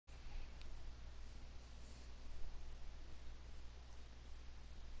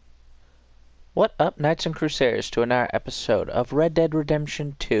What up, Knights and Crusaders, to another episode of Red Dead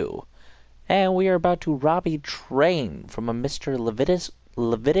Redemption 2. And we are about to rob a train from a Mr.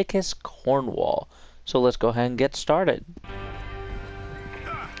 Leviticus Cornwall. So let's go ahead and get started.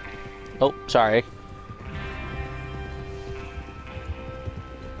 Oh, sorry.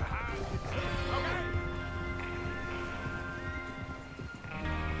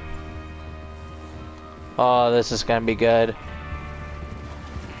 Oh, this is gonna be good.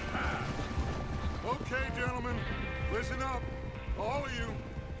 Okay, gentlemen, listen up, all of you.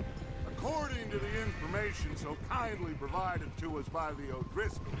 According to the information so kindly provided to us by the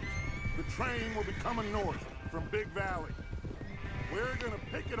O'Driscolls, the train will be coming north from Big Valley. We're gonna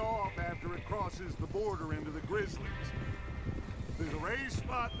pick it off after it crosses the border into the Grizzlies. There's a raised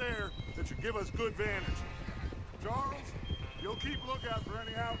spot there that should give us good vantage. Charles, you'll keep lookout for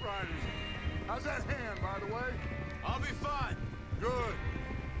any outriders. How's that hand, by the way? I'll be fine. Good.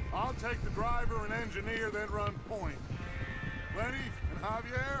 I'll take the driver and engineer, then run point. Lenny and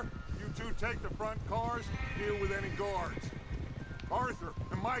Javier, you two take the front cars, deal with any guards. Arthur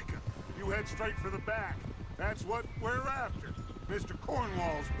and Micah, you head straight for the back. That's what we're after. Mr.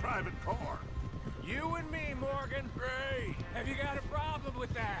 Cornwall's private car. You and me, Morgan. Great. Have you got a problem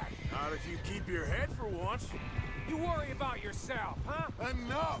with that? Not if you keep your head for once. You worry about yourself, huh?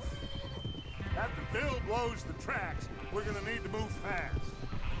 Enough! After Bill blows the tracks, we're gonna need to move fast.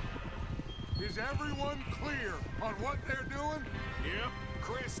 Is everyone clear on what they're doing? Yep.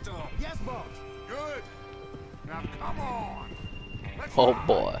 Crystal. Yes, boss. Good. Now come on. Let's Oh ride.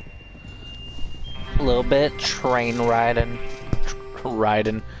 boy. A little bit train riding.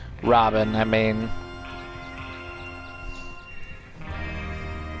 Robbing, I mean.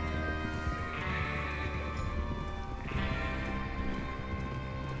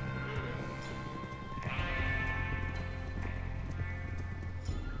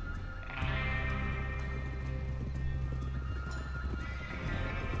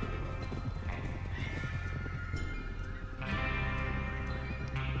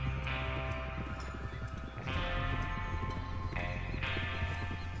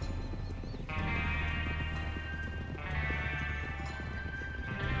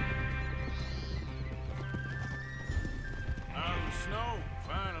 Out of the snow,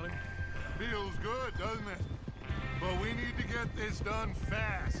 finally. Feels good, doesn't it? But we need to get this done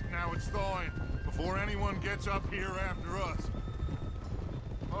fast, now it's thawing, before anyone gets up here after us.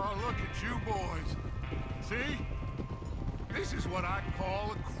 Oh, look at you boys. See? This is what I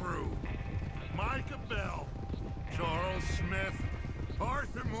call a crew. Micah Bell, Charles Smith,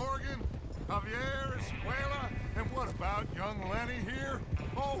 Arthur Morgan, Javier Escuela, and what about young Lenny here?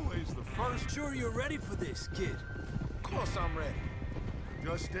 Always the first. Sure you're ready for this, kid? Of course I'm ready.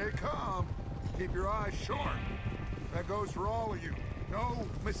 Just stay calm. Keep your eyes sharp. That goes for all of you. No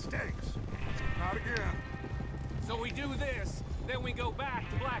mistakes. Not again. So we do this, then we go back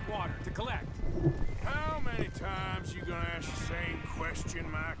to Blackwater to collect. How many times you gonna ask the same question,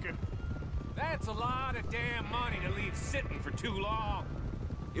 Micah? That's a lot of damn money to leave sitting for too long.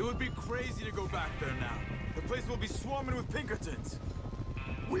 It would be crazy to go back there now. The place will be swarming with Pinkertons.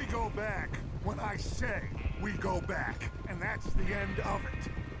 We go back when I say we go back. And that's the end of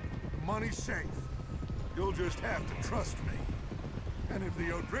it. Money's safe. You'll just have to trust me. And if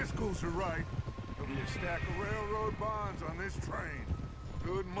the O'Driscolls are right, there'll be a stack of railroad bonds on this train.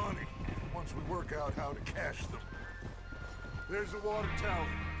 Good money, once we work out how to cash them. There's the water tower.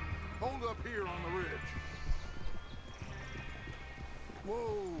 Hold up here on the ridge.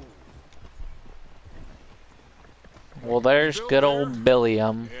 Whoa. Well, there's good old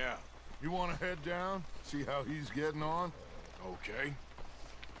Billiam. Yeah. You want to head down? See how he's getting on? Okay.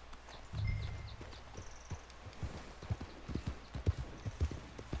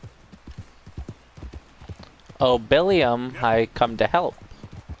 Oh, Billiam, I come to help.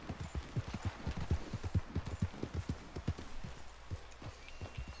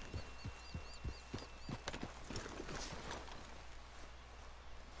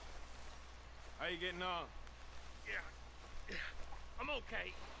 How you getting on? Yeah, I'm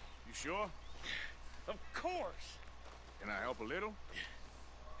okay. You sure? Of course. Can I help a little?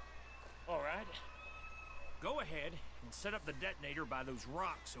 All right. Go ahead and set up the detonator by those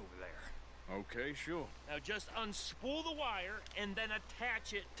rocks over there. Okay, sure. Now just unspool the wire and then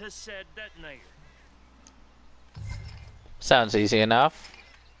attach it to said detonator. Sounds easy enough.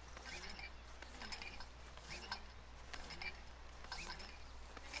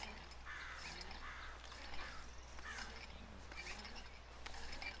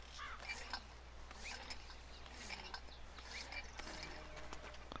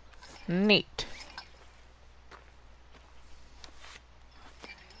 Neat.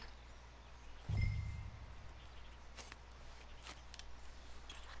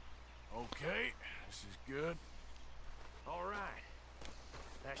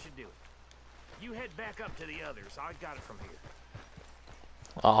 That should do it. You head back up to the others. I got it from here.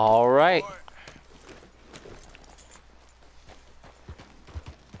 All right. Have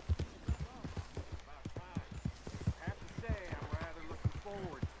to say, I'm rather looking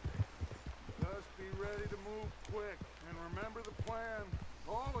forward to it. Just be ready to move quick, and remember the plan.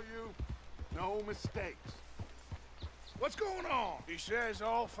 All of you, no mistakes. What's going on? He says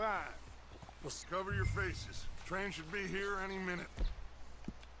all fine. Let's cover your faces. Train should be here any minute.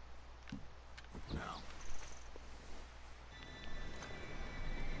 Now.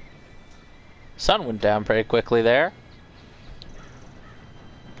 Sun went down pretty quickly there.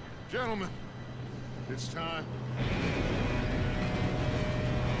 Gentlemen, it's time.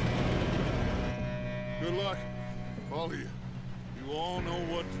 Good luck, all of you. You all know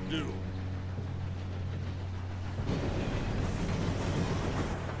what to do.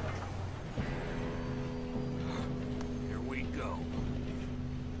 Here we go.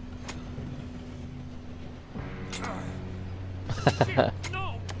 Shit,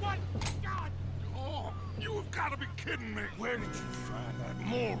 no! What? God! Oh, you have got to be kidding me. Where did you find that?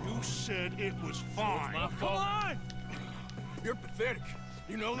 Moro said it was fine. Come on! You're pathetic.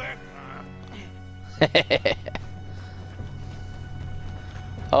 You know that?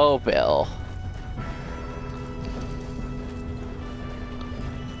 Oh, Bill.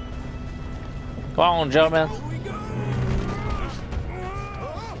 Come on, gentlemen. Here we go!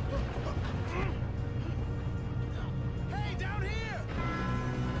 Hey, down here!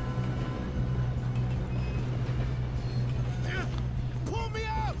 Pull me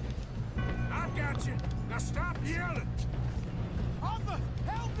up! I've got you. Now stop yelling. Arthur,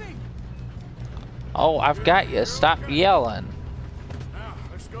 help me! Oh, I've got you. Stop yelling. Now,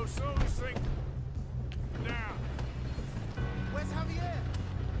 let's go slow this thing down. Where's Javier?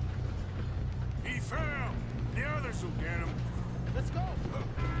 He fell. The others will get him. Let's go!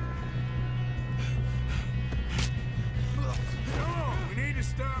 Come on, we need to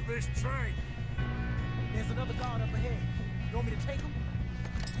stop this train. There's another guard up ahead. You want me to take him?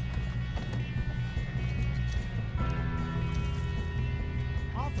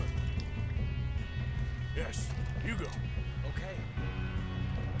 Arthur. Yes, you go. Okay.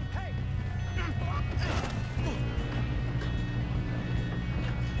 Hey!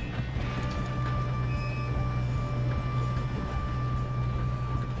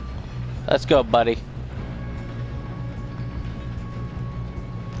 Let's go, buddy.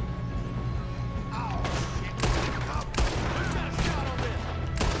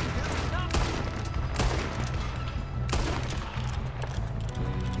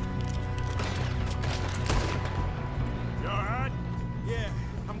 You alright? Yeah,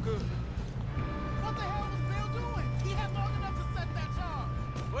 I'm good. What the hell was Bill doing? He had long enough to set that charge.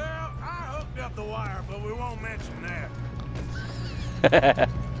 Well, I hooked up the wire, but we won't mention that.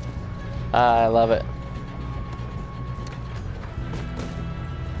 I love it.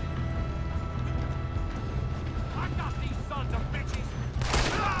 I got these sons of bitches.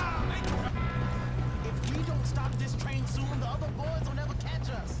 If we don't stop this train soon, the other boys will never catch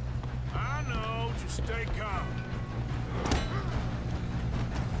us. I know, just stay calm.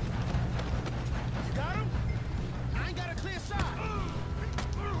 You got him? I ain't got a clear shot.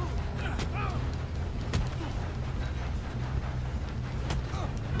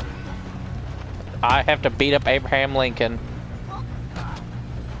 I have to beat up Abraham Lincoln. I'm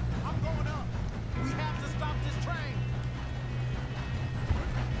going up. We have to stop this train.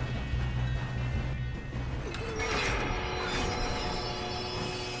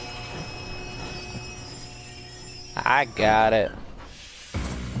 I got it.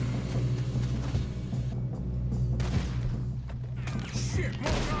 Shit,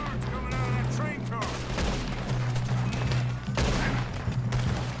 more guards coming out of that train car.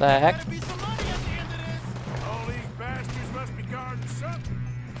 The heck? Better be some money at the end of this. All these bastards must be guarding something.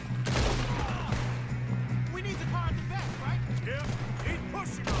 We need the car at the back, right? Yep, keep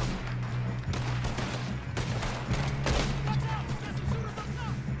pushing on. Watch out! There's some shooters up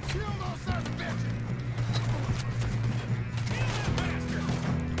top. Kill those sons of bitches. Kill that bastard.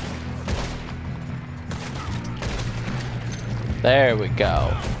 There we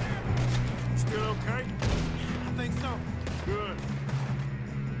go. Still okay? I think so. Good.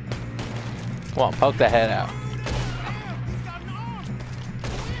 Come on, poke the head out. Damn, he's got an arm.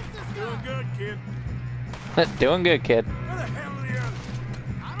 Who is this guy? Doing good, kid. Doing good, kid. Where the hell are the others?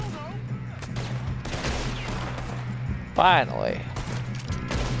 I don't know. Finally.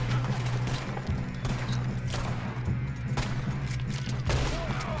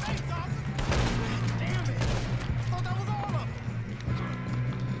 Thanks, Arthur. Damn it. I thought that was all of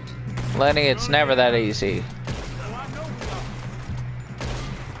them. Lenny, it's never that easy. Oh, I know we are.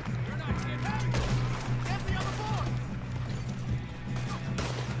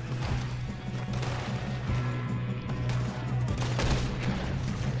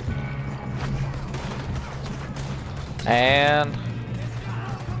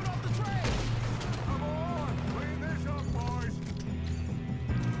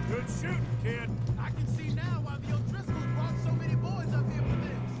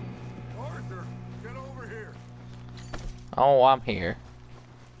 Oh, I'm here.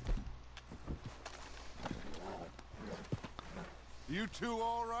 You two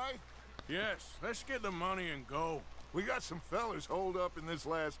all right? Yes, let's get the money and go. We got some fellas holed up in this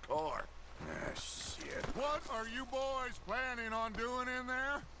last car. Ah, shit. What are you boys planning on doing in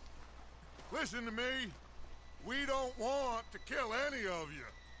there? Listen to me. We don't want to kill any of you.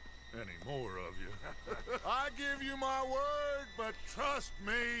 Any more of you. I give you my word, but trust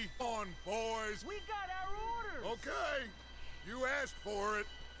me. On, boys. We got our orders. Okay. You asked for it.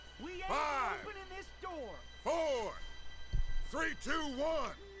 We ain't 5, opening this door. 4, 3, 2,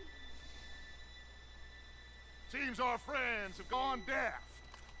 1. Seems our friends have gone deaf.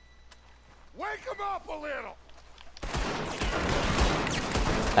 Wake them up a little.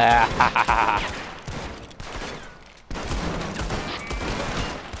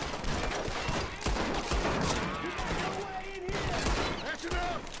 That's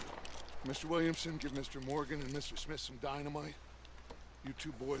enough. Mr. Williamson, give Mr. Morgan and Mr. Smith some dynamite. You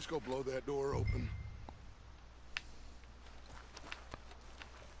two boys go blow that door open.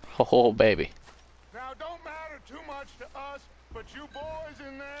 Oh, baby. Now, don't matter too much to us, but you boys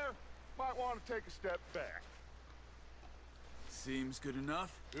in there might want to take a step back. Seems good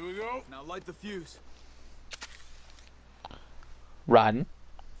enough. Here we go. Now light the fuse. Riding.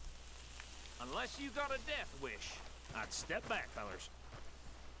 Unless you got a death wish, I'd step back, fellers.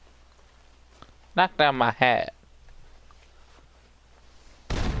 Knock down my hat.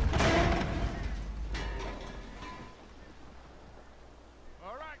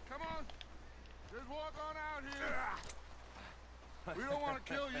 All right, come on. Just walk on out here. We don't want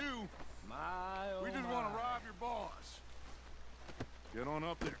to kill you. We just want to rob your boss. Get on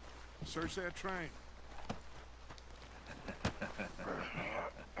up there. Search that train.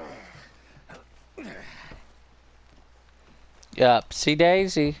 Yup. See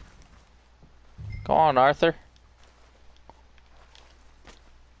Daisy. Go on, Arthur.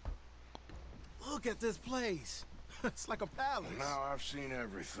 Look at this place. It's like a palace. Now I've seen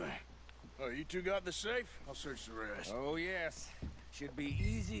everything. Oh, you two got the safe? I'll search the rest. Oh, yes. Should be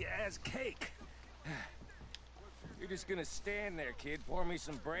easy as cake. You're just gonna stand there, kid. Pour me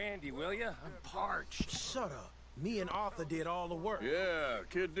some brandy, will ya? I'm parched. Shut up. Me and Arthur did all the work. Yeah,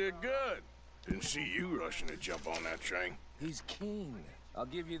 kid did good. Didn't see you rushing to jump on that train. He's keen. I'll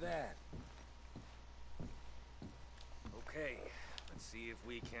give you that. Okay, let's see if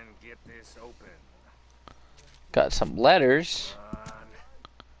we can get this open. Got some letters. Come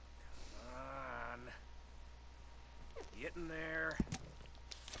on. Get in there.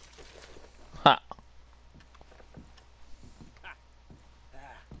 Huh.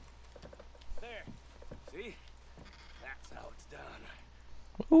 There. See? That's how it's done.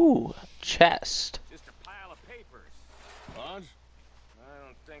 Ooh, chest. Just a pile of papers. Bonds? I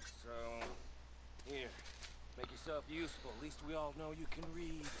don't think so. Here, make yourself useful. At least we all know you can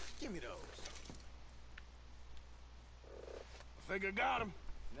read. Give me those. I think I got him.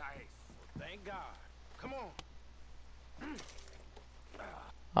 Nice. Thank God. Come on.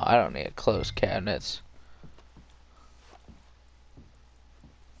 Oh, I don't need closed cabinets.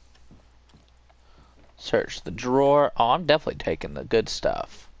 Search the drawer. Oh, I'm definitely taking the good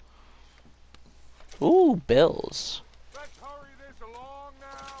stuff. Ooh, bills. Let's hurry this along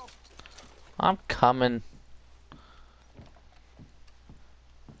now. I'm coming.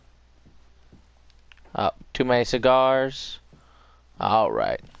 Oh, too many cigars. All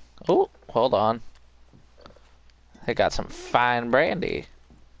right. Oh, hold on. They got some fine brandy.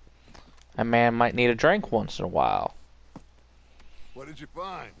 A man might need a drink once in a while. What did you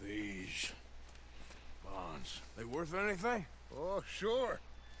find? These bonds. They worth anything? Oh, sure.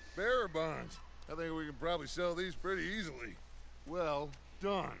 Bearer bonds. I think we can probably sell these pretty easily. Well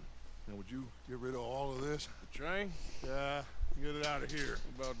done. Now, would you get rid of all of this? The train? Yeah, get it out of here.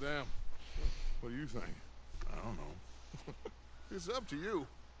 What about them? What do you think? I don't know. It's up to you.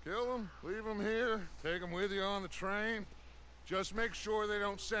 Kill them, leave them here, take them with you on the train. Just make sure they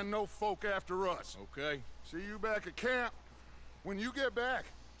don't send no folk after us. Okay. See you back at camp. When you get back,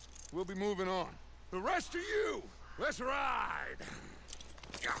 we'll be moving on. The rest of you, let's ride!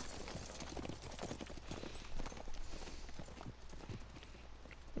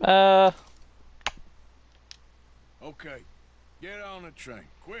 Okay. Get on the train.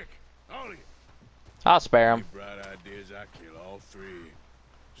 Quick. All of you. I'll spare him. Any bright ideas, I kill all three of you.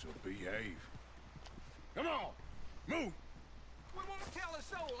 So behave. Come on. Move. We won't tell a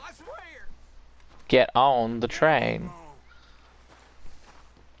soul, I swear. Get on the train.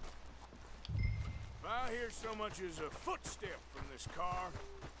 If I hear so much as a footstep from this car,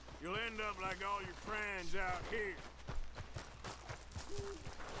 you'll end up like all your friends out here.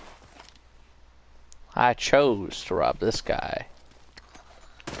 I chose to rob this guy.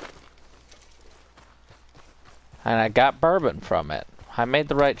 And I got bourbon from it. I made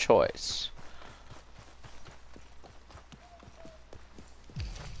the right choice.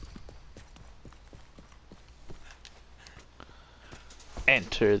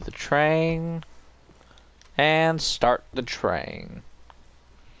 Enter the train. And start the train.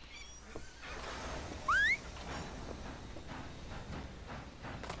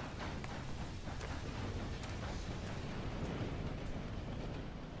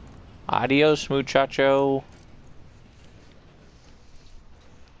 Adios, muchacho.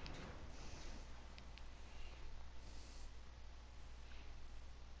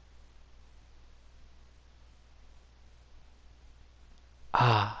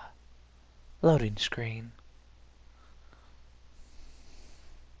 Ah, loading screen.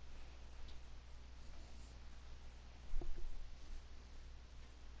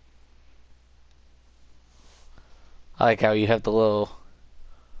 I like how you have the little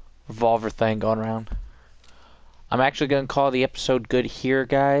revolver thing going around. I'm actually going to call the episode good here,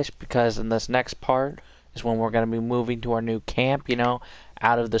 guys, because in this next part is when we're going to be moving to our new camp, you know,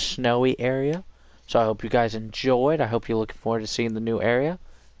 out of the snowy area. So I hope you guys enjoyed. I hope you're looking forward to seeing the new area.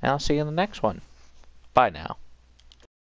 And I'll see you in the next one. Bye now.